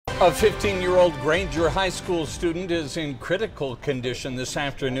A 15-year-old Granger High School student is in critical condition this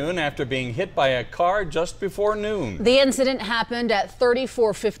afternoon after being hit by a car just before noon. The incident happened at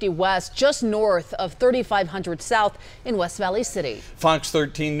 3450 West, just north of 3500 South in West Valley City. Fox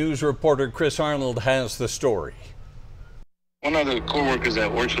 13 News reporter Chris Arnold has the story. One of the co-workers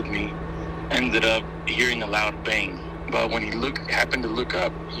that works with me ended up hearing a loud bang. But when he happened to look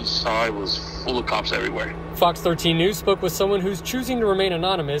up, he saw it was full of cops everywhere. Fox 13 News spoke with someone who's choosing to remain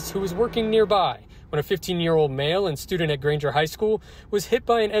anonymous who was working nearby when a 15-year-old male and student at Granger High School was hit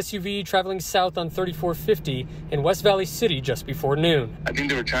by an SUV traveling south on 3450 in West Valley City just before noon. I think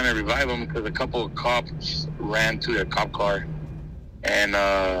they were trying to revive him because a couple of cops ran to their cop car and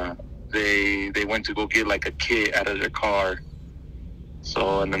they went to go get like a kit out of their car.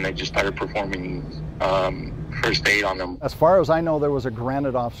 And then they just started performing first aid on them. As far as I know, there was a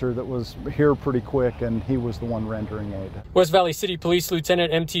granite officer that was here pretty quick, and he was the one rendering aid. West Valley City Police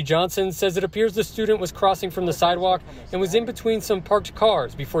Lieutenant M.T. Johnson says it appears the student was crossing from the sidewalk and was in between some parked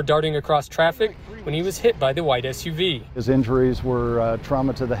cars before darting across traffic when he was hit by the white SUV. His injuries were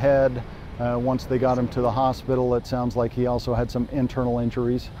trauma to the head. Once they got him to the hospital, it sounds like he also had some internal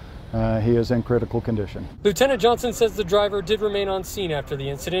injuries. He is in critical condition. Lieutenant Johnson says the driver did remain on scene after the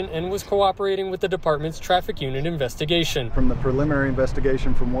incident and was cooperating with the department's traffic unit investigation. From the preliminary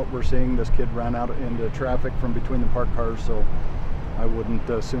investigation, from what we're seeing, this kid ran out into traffic from between the parked cars, so I wouldn't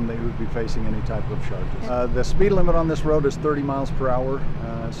assume that he would be facing any type of charges. The speed limit on this road is 30 miles per hour,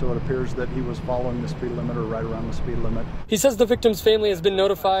 so it appears that he was following the speed limit or right around the speed limit. He says the victim's family has been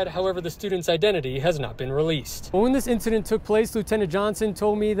notified, however the student's identity has not been released. When this incident took place, Lieutenant Johnson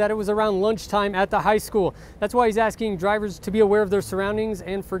told me that it was around lunchtime at the high school. That's why he's asking drivers to be aware of their surroundings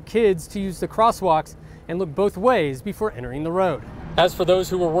and for kids to use the crosswalks and look both ways before entering the road. As for those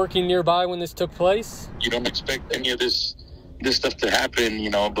who were working nearby when this took place, you don't expect any of this stuff to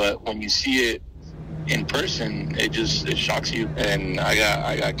happen, but when you see it in person, it shocks you. And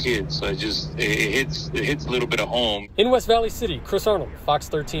I got kids, so it hits a little bit of home. In West Valley City, Chris Arnold, Fox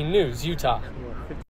 13 News, Utah.